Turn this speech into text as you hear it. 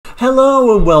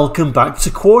Hello and welcome back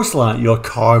to Quartzlight, your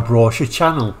car brochure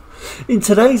channel. In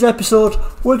today's episode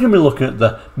we're going to be looking at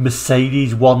the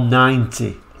Mercedes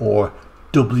 190 or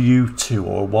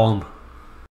W201.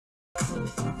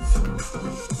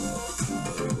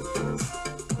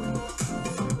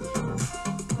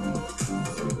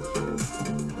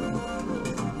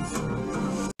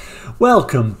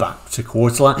 Welcome back to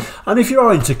Quartzlight, and if you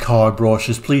are into car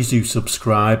brochures, please do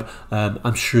subscribe.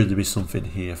 I'm sure there'll be something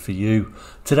here for you.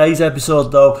 Today's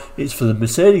episode though is for the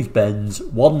Mercedes-Benz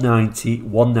 190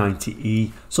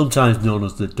 190e, sometimes known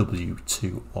as the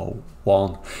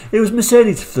W201. It was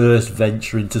Mercedes' first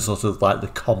venture into sort of like the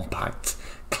compact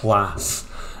class,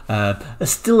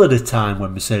 still at a time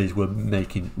when Mercedes were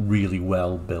making really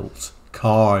well built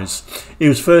cars. It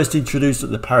was first introduced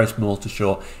at the Paris Motor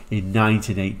Show in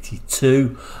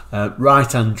 1982.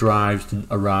 Right-hand drives didn't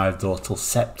arrive though till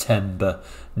September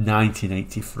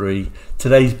 1983.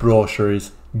 Today's brochure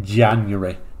is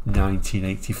January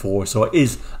 1984, so it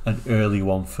is an early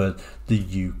one for the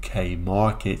UK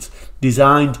market.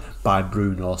 Designed by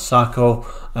Bruno Sacco,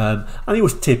 and it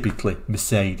was typically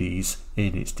Mercedes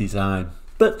in its design.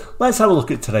 But let's have a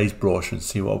look at today's brochure and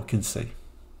see what we can see.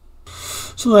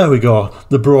 So there we go,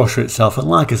 the brochure itself, and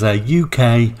like I say,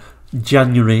 UK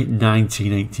January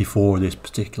 1984 this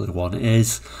particular one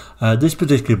is. This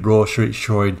particular brochure is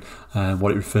showing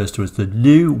what it refers to as the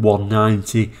new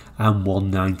 190 and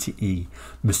 190e,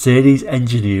 Mercedes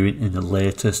engineering in the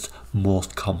latest,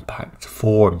 most compact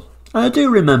form. And I do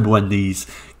remember when these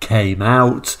came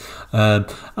out, and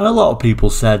a lot of people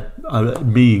said,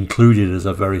 me included as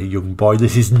a very young boy,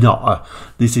 this is not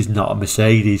a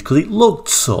Mercedes, because it looked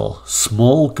so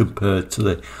small compared to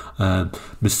the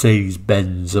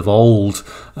Mercedes-Benz of old,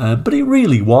 but it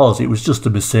really was. It was just a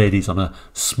Mercedes on a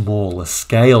smaller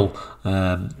scale.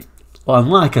 And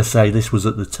like I say, this was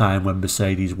at the time when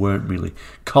Mercedes weren't really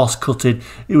cost-cutting.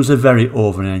 It was a very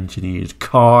over-engineered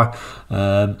car,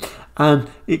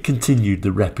 and it continued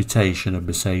the reputation of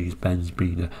Mercedes-Benz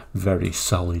being a very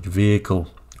solid vehicle.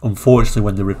 Unfortunately,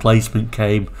 when the replacement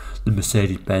came, the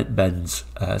Mercedes-Benz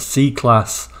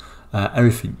C-Class,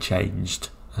 everything changed,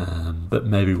 but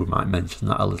maybe we might mention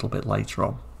that a little bit later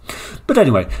on. But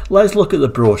anyway, let's look at the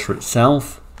brochure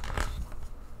itself.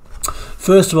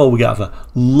 First of all, we have a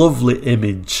lovely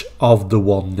image of the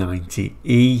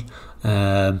 190e.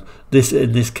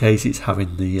 In this case, it's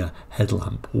having the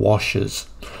headlamp washers.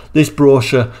 This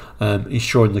brochure is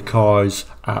showing the cars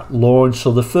at launch.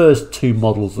 So the first two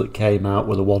models that came out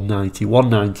were the 190,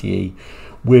 190e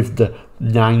with the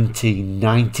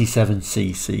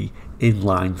 1997cc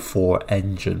inline 4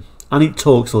 engine. And it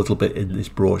talks a little bit in this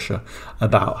brochure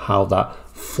about how that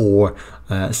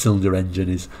 4-cylinder engine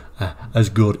is as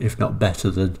good, if not better,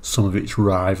 than some of its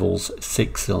rivals'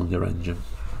 6-cylinder engine.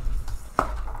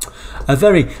 A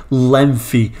very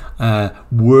lengthy,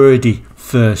 wordy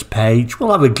first page.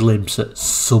 We'll have a glimpse at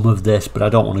some of this, but I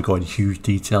don't want to go in huge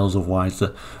details, otherwise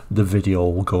the video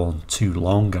will go on too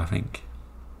long, I think.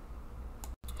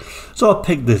 So I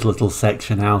picked this little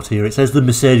section out here. It says the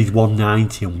Mercedes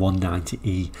 190 and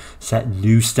 190e set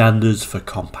new standards for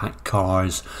compact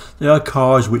cars. They are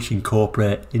cars which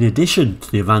incorporate, in addition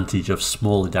to the advantage of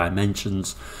smaller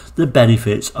dimensions, the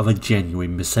benefits of a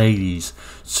genuine Mercedes,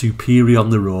 superior on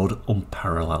the road,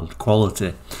 unparalleled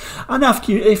quality. And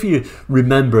if you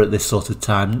remember at this sort of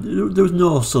time, there was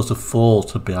no sort of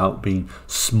thought about being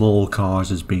small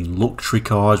cars as being luxury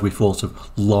cars. We thought of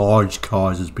large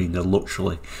cars as being the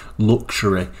luxury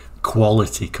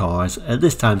quality cars. At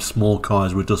this time, small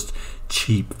cars were just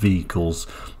cheap vehicles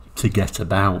to get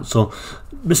about. So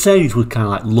Mercedes were kind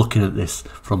of like looking at this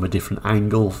from a different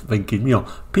angle, thinking, you know,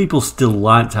 people still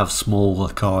like to have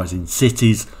smaller cars in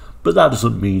cities, but that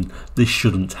doesn't mean they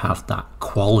shouldn't have that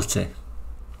quality.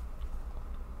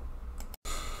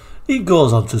 It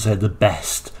goes on to say the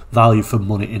best value for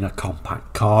money in a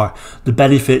compact car, the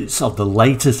benefits of the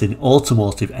latest in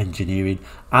automotive engineering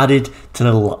added to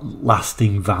the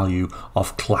lasting value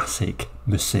of classic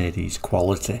Mercedes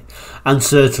quality. And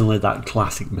certainly that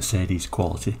classic Mercedes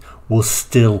quality was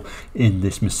still in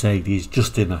this Mercedes,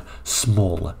 just in a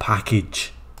smaller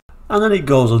package. And then it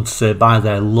goes on to say, by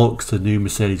their looks, the new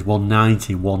Mercedes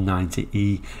 190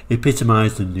 190e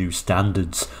epitomise the new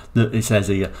standards. It says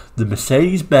here, the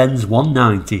Mercedes-Benz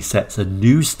 190 sets a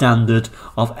new standard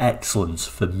of excellence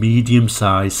for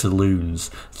medium-sized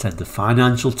saloons, said the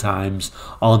Financial Times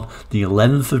on the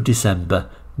 11th of December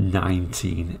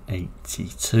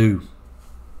 1982.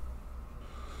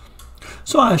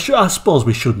 So I suppose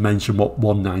we should mention what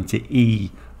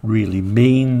 190e really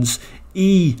means.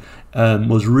 E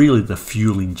was really the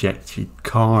fuel injected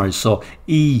cars, so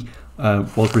E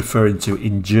was referring to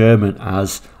in German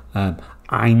as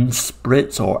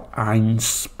Einspritz or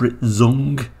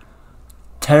Einspritzung.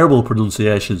 Terrible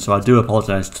pronunciation, so I do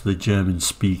apologise to the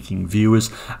German-speaking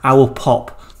viewers. I will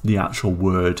pop the actual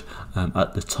word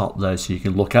at the top there so you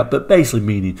can look at, but basically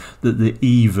meaning that the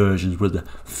E versions were the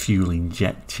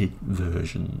fuel-injected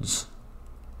versions.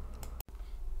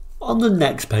 On the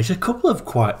next page, a couple of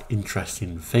quite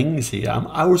interesting things here.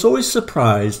 I was always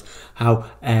surprised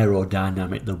how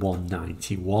aerodynamic the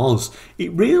 190 was.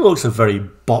 It really looks a very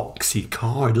boxy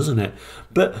car, doesn't it?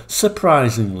 But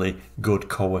surprisingly good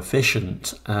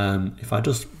coefficient. If I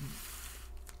just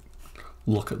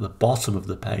look at the bottom of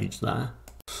the page there.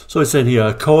 So it's in here,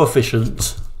 a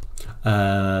coefficient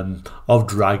of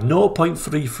drag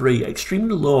 0.33,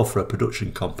 extremely low for a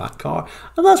production compact car,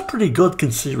 and that's pretty good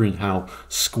considering how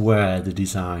square the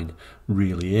design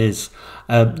really is.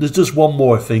 There's just one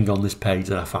more thing on this page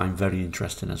that I find very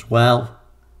interesting as well,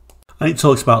 and it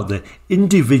talks about the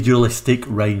individualistic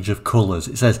range of colours.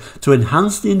 It says, to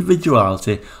enhance the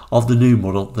individuality of the new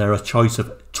model, there are a choice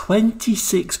of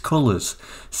 26 colours,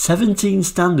 17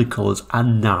 standard colours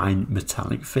and 9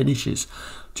 metallic finishes.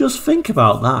 Just think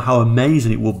about that, how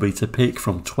amazing it would be to pick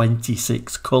from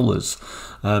 26 colours.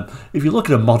 If you look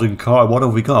at a modern car, what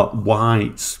have we got?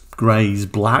 Whites, greys,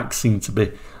 blacks seem to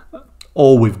be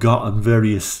all we've got, and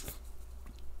various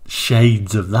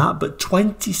shades of that, but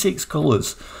 26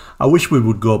 colours. I wish we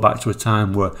would go back to a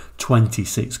time where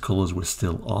 26 colours were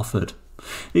still offered.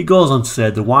 It goes on to say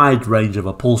the wide range of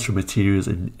upholstery materials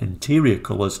and interior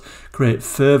colours create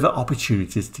further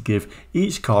opportunities to give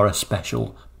each car a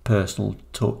special personal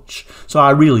touch. So I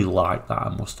really like that, I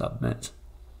must admit.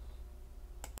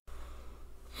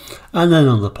 And then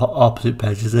on the opposite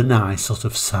page is a nice sort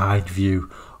of side view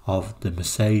of the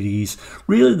Mercedes.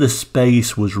 Really the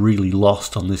space was really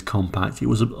lost on this compact. It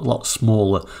was a lot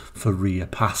smaller for rear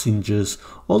passengers,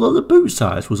 although the boot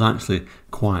size was actually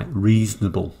quite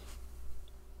reasonable.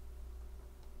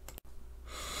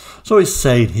 So it's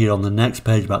saying here on the next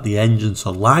page about the engine, so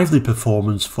lively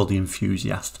performance for the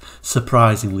enthusiast,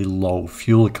 surprisingly low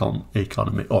fuel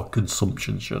economy, or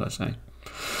consumption should I say.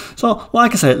 So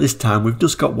like I say, at this time we've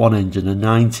just got one engine, a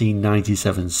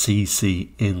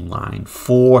 1997cc inline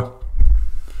 4,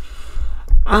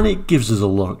 and it gives us a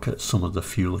look at some of the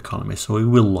fuel economy, so we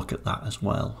will look at that as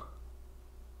well.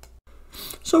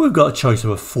 So we've got a choice of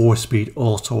a 4-speed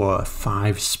auto or a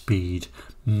 5-speed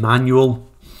manual.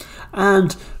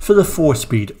 And for the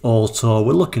 4-speed auto,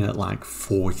 we're looking at like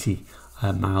 40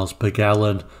 miles per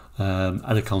gallon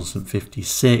at a constant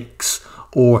 56,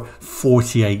 or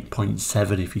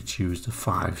 48.7 if you choose the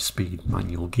 5-speed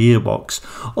manual gearbox.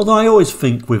 Although I always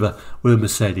think with a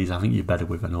Mercedes, I think you're better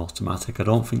with an automatic. I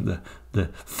don't think the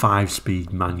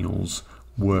 5-speed manuals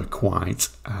were quite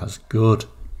as good.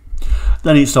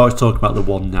 Then it starts talking about the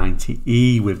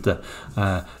 190E with the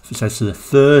it says the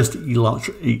first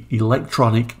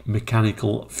electronic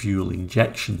mechanical fuel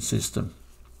injection system,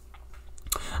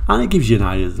 and it gives you an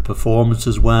idea of the performance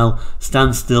as well.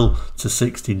 Standstill to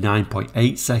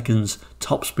 69.8 seconds,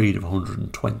 top speed of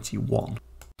 121.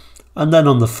 And then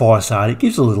on the far side, it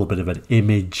gives a little bit of an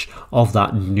image of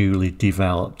that newly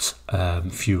developed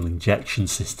fuel injection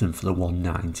system for the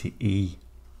 190E.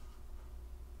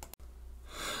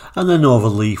 And then over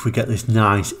leaf we get this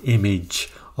nice image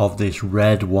of this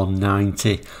red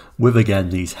 190 with again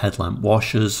these headlamp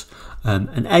washers,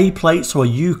 an A plate, so a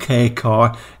UK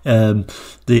car.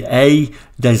 The A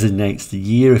designates the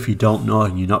year. If you don't know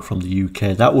and you're not from the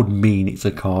UK, that would mean it's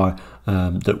a car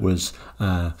that was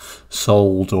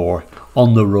sold or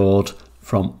on the road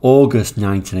from August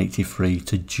 1983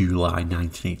 to July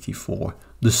 1984,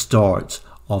 the start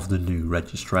of the new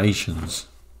registrations.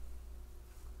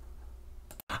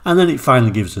 And then it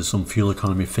finally gives us some fuel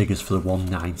economy figures for the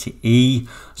 190E.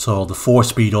 So the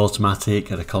 4-speed automatic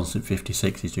at a constant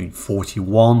 56 is doing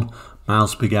 41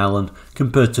 miles per gallon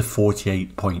compared to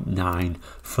 48.9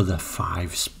 for the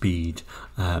 5-speed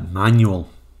manual.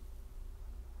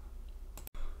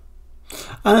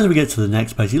 And as we get to the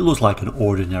next page, it looks like an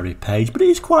ordinary page, but it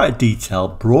is quite a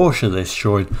detailed brochure, this,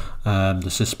 showing the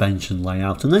suspension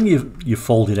layout. And then you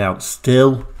fold it out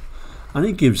still, and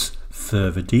it gives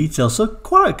further detail. So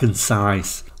quite a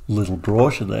concise little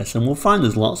brochure this, and we'll find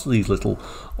there's lots of these little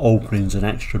openings and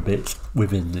extra bits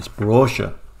within this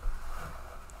brochure.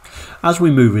 As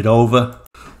we move it over,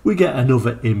 we get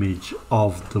another image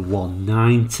of the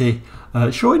 190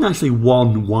 showing actually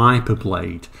one wiper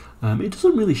blade. It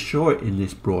doesn't really show it in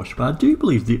this brochure, but I do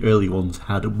believe the early ones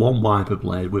had one wiper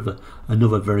blade with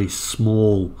another very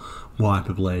small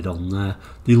wiper blade on there.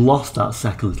 They lost that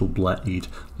second little blade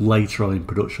later on in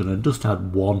production and just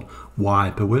had one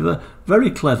wiper with a very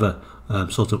clever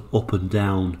sort of up and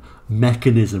down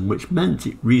mechanism, which meant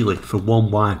it really, for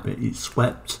one wiper, it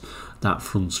swept that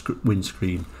front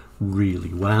windscreen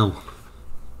really well.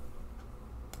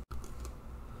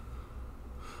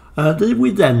 We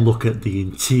then look at the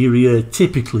interior,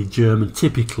 typically German,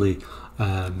 typically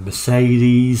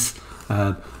Mercedes.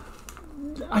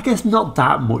 I guess not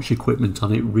that much equipment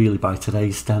on it really by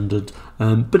today's standard,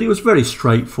 but it was very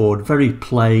straightforward, very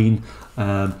plain.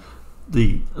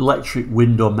 The electric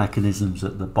window mechanisms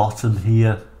at the bottom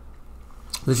here.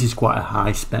 This is quite a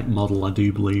high spec model, I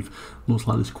do believe. Looks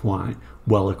like it's quite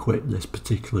well equipped, this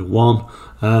particular one.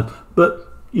 But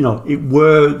you know, it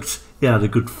worked, it had a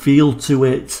good feel to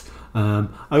it. I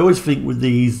always think with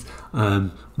these,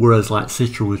 whereas like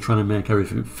Citroën was trying to make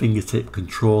everything fingertip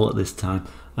control at this time,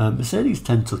 Mercedes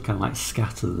tend to kind of like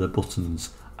scatter the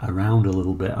buttons around a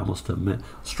little bit, I must admit.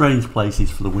 Strange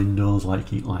places for the windows,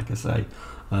 like I say.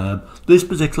 This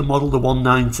particular model, the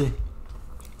 190,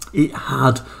 it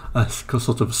had a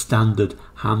sort of standard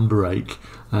handbrake.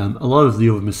 A lot of the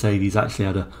other Mercedes actually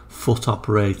had a foot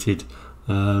operated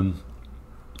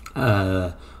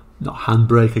not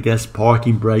handbrake, I guess,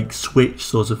 parking brake switch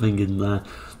sort of thing in there.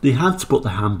 They had to put the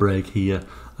handbrake here,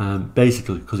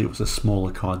 basically because it was a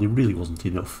smaller car. There really wasn't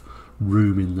enough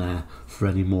room in there for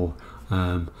any more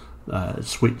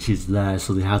switches there,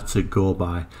 so they had to go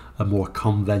by a more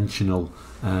conventional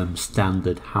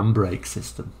standard handbrake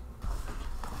system.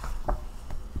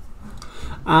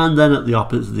 And then at the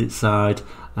opposite side,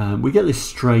 we get this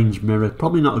strange mirror,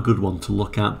 probably not a good one to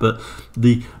look at, but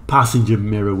the passenger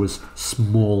mirror was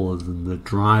smaller than the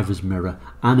driver's mirror.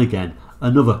 And again,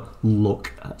 another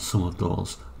look at some of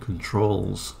those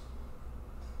controls.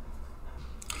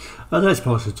 And let's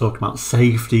also talk about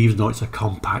safety. Even though it's a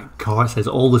compact car, it says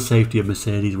all the safety of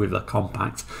Mercedes with a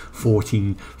compact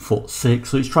 14'6".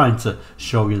 So it's trying to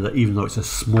show you that even though it's a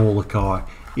smaller car,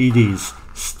 it is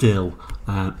still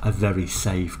a very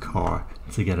safe car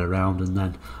to get around. And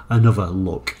then another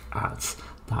look at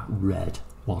that red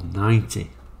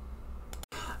 190.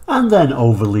 And then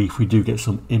overleaf, we do get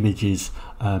some images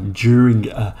during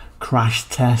a crash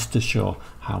test to show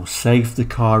how safe the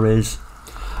car is.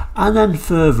 And then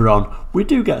further on, we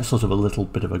do get sort of a little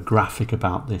bit of a graphic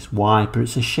about this wiper.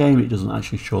 It's a shame it doesn't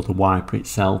actually show the wiper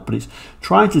itself, but it's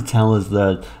trying to tell us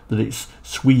that it's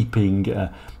sweeping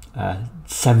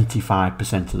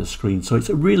 75% of the screen. So it's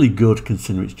really good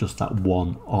considering it's just that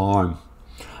one arm.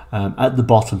 At the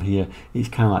bottom here, it's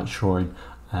kind of like showing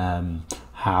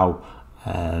how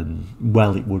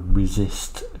well it would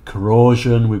resist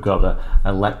corrosion. We've got a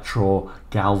electro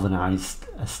galvanized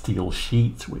steel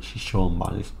sheet, which is shown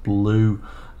by this blue.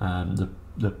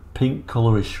 The pink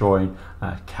color is showing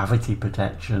cavity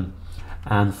protection,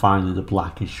 and finally the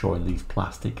black is showing these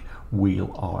plastic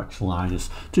wheel arch liners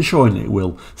to showing it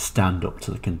will stand up to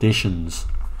the conditions.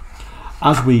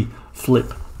 As we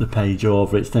flip the page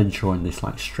over, it's then showing this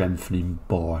like strengthening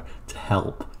bar to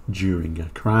help during a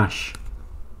crash.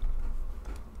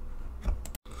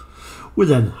 We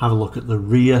then have a look at the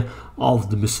rear of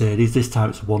the Mercedes. This time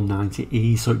it's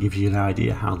 190E, so it gives you an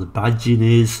idea how the badging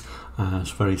is.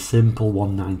 It's very simple,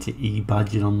 190E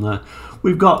badging on there.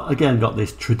 We've got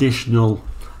this traditional,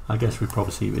 I guess we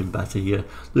probably see it even better here,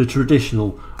 the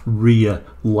traditional rear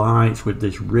lights with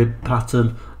this rib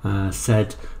pattern,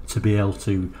 said to be able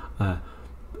to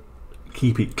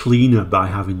keep it cleaner by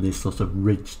having this sort of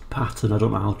ridged pattern. I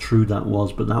don't know how true that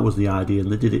was, but that was the idea,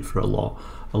 and they did it for a lot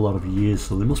of years,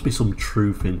 so there must be some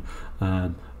truth in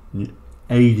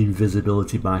aiding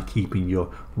visibility by keeping your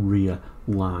rear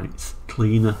lights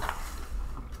cleaner.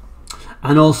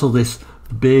 And also this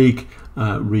big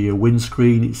rear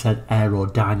windscreen, it said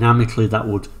aerodynamically that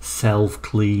would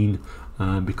self-clean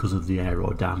because of the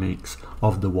aerodynamics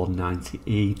of the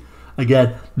 190E.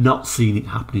 Again, not seeing it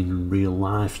happening in real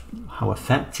life, how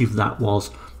effective that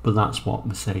was, but that's what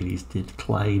Mercedes did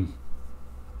claim.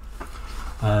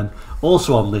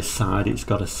 Also on this side, it's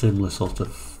got a similar sort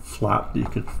of flap that you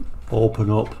could open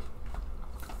up,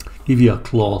 give you a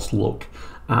close look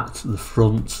at the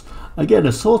front. Again,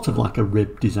 a sort of like a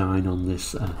rib design on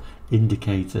this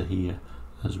indicator here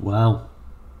as well.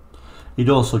 It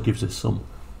also gives us some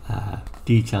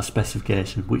detailed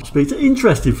specification, which speeds are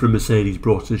interesting for a Mercedes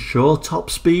brochure to show top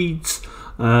speeds.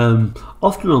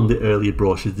 Often on the earlier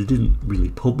brochures they didn't really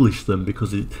publish them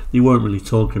because they weren't really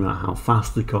talking about how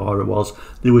fast the car was.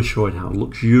 They were showing how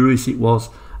luxurious it was,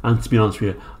 and to be honest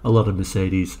with you, a lot of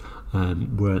Mercedes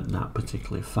weren't that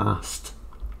particularly fast.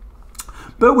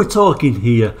 But we're talking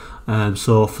here,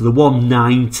 so for the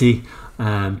 190,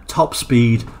 top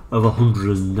speed of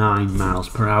 109 miles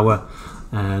per hour,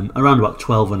 around about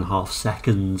 12.5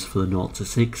 seconds for the 0 to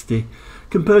 60.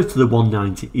 compared to the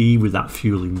 190e with that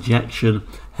fuel injection,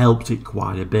 helped it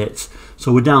quite a bit.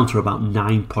 So we're down to about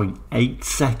 9.8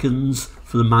 seconds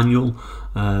for the manual,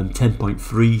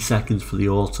 10.3 seconds for the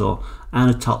auto,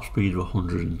 and a top speed of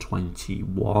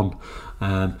 121.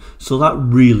 So that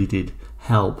really did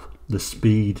help the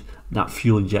speed. That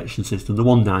fuel injection system, the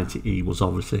 190e, was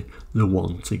obviously the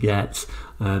one to get.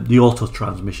 The auto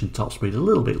transmission top speed a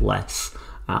little bit less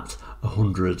at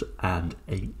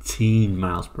 118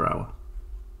 miles per hour.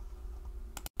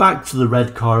 Back to the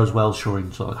red car as well,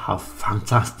 showing sort of how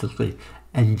fantastically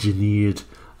engineered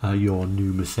your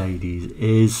new Mercedes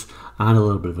is, and a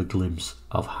little bit of a glimpse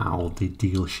of how the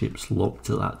dealerships looked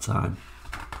at that time.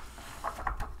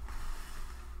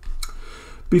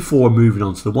 Before moving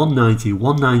on to the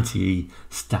 190e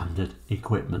standard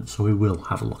equipment, so we will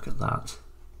have a look at that.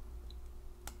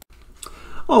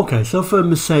 Okay, so for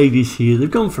Mercedes here, they've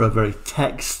gone for a very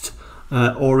text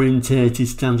orientated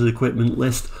standard equipment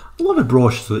list. A lot of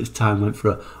brochures at this time went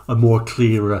for a more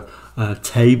clearer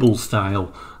table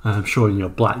style, showing your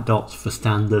black dots for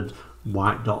standard,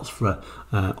 white dots for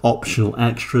optional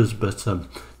extras, but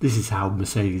this is how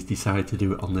Mercedes decided to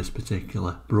do it on this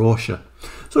particular brochure.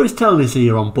 So it's telling us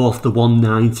here on both the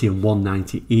 190 and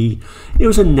 190e, it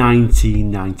was a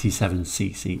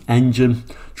 1997cc engine.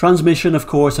 Transmission, of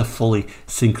course, a fully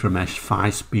synchromesh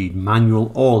 5-speed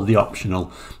manual, or the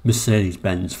optional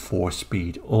Mercedes-Benz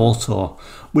 4-speed auto,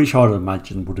 which I would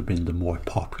imagine would have been the more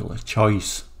popular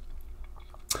choice.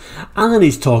 And then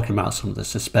he's talking about some of the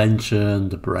suspension,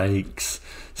 the brakes,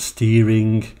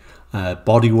 steering,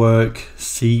 bodywork,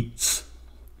 seats,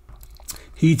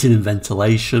 heating and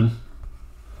ventilation,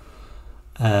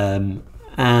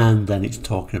 and then it's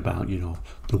talking about, you know,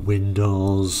 the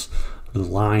windows, the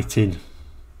lighting,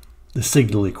 the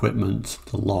signal equipment,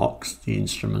 the locks, the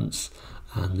instruments,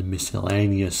 and the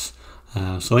miscellaneous.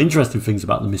 So interesting things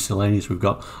about the miscellaneous: we've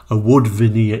got a wood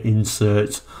veneer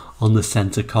insert on the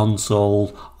centre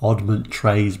console, oddment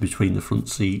trays between the front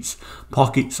seats,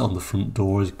 pockets on the front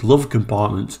doors, glove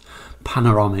compartment,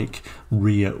 panoramic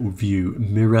rear view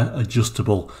mirror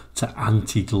adjustable to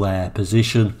anti-glare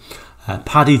position,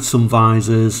 padded sun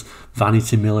visors,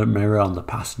 vanity mirror on the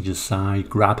passenger side,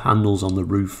 grab handles on the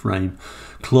roof frame,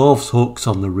 clothes hooks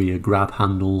on the rear grab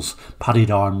handles, padded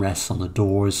armrests on the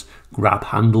doors, grab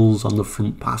handles on the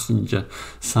front passenger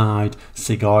side,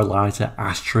 cigar lighter,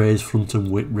 ashtrays front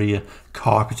and rear,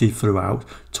 carpeted throughout,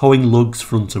 towing lugs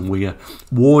front and rear,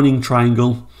 warning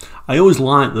triangle. I always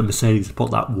liked that Mercedes put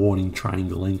that warning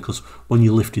triangle in, because when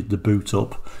you lifted the boot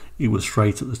up, it was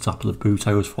straight at the top of the boot.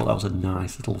 I always thought that was a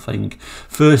nice little thing.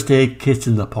 First aid kit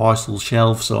in the parcel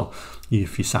shelf, so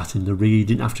if you sat in the rear, you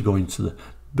didn't have to go into the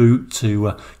boot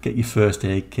to get your first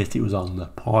aid kit. It was on the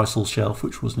parcel shelf,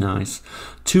 which was nice.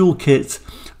 Toolkit,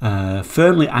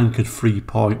 firmly anchored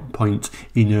 3-point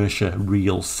inertia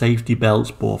reel safety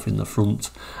belts, both in the front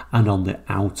and on the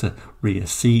outer rear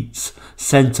seats.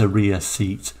 Centre rear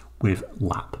seat with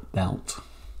lap belt.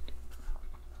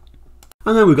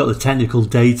 And then we've got the technical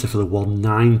data for the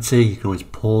 190. You can always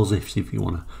pause if you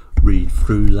want to read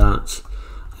through that.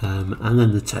 And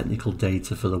then the technical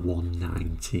data for the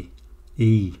 190e.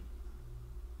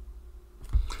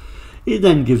 It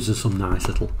then gives us some nice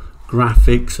little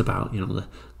graphics about, you know,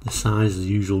 the size, the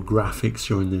usual graphics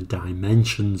showing the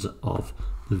dimensions of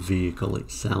the vehicle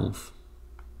itself.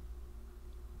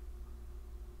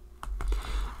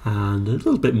 And a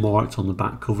little bit marked on the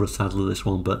back cover, sadly, this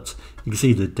one, but you can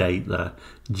see the date there,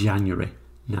 January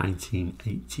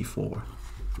 1984.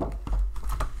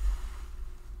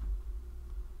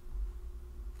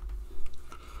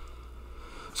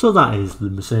 So that is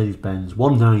the Mercedes-Benz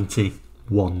 190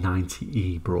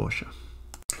 190e brochure.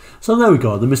 So there we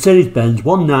go, the Mercedes-Benz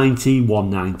 190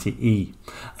 190e.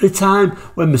 At a time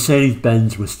when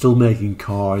Mercedes-Benz was still making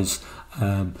cars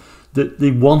that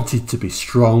they wanted to be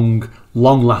strong,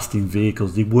 long-lasting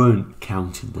vehicles. They weren't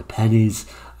counting the pennies,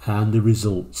 and the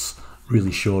results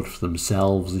really showed for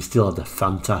themselves. They still had a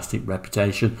fantastic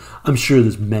reputation. I'm sure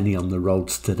there's many on the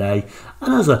roads today,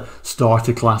 and as a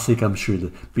starter classic, I'm sure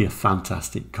there'd be a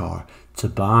fantastic car to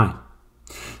buy.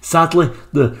 Sadly,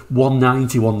 the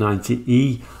 190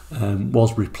 190e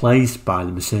was replaced by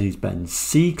the Mercedes-Benz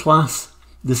C-Class.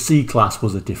 The C-Class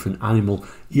was a different animal.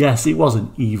 Yes, it was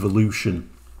an evolution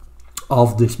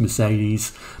of this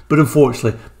Mercedes, but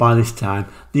unfortunately by this time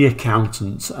the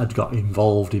accountants had got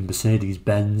involved in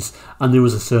Mercedes-Benz, and there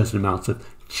was a certain amount of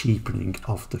cheapening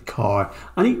of the car,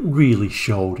 and it really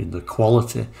showed in the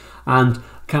quality. And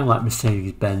kind of like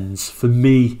Mercedes-Benz, for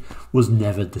me, was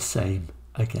never the same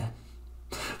again.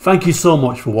 Thank you so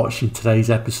much for watching today's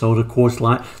episode of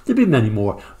Quarterlight. There'll be many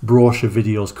more brochure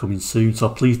videos coming soon, so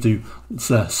please do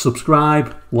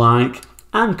subscribe, like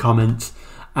and comment,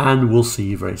 and we'll see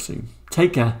you very soon.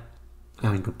 Take care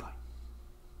and goodbye.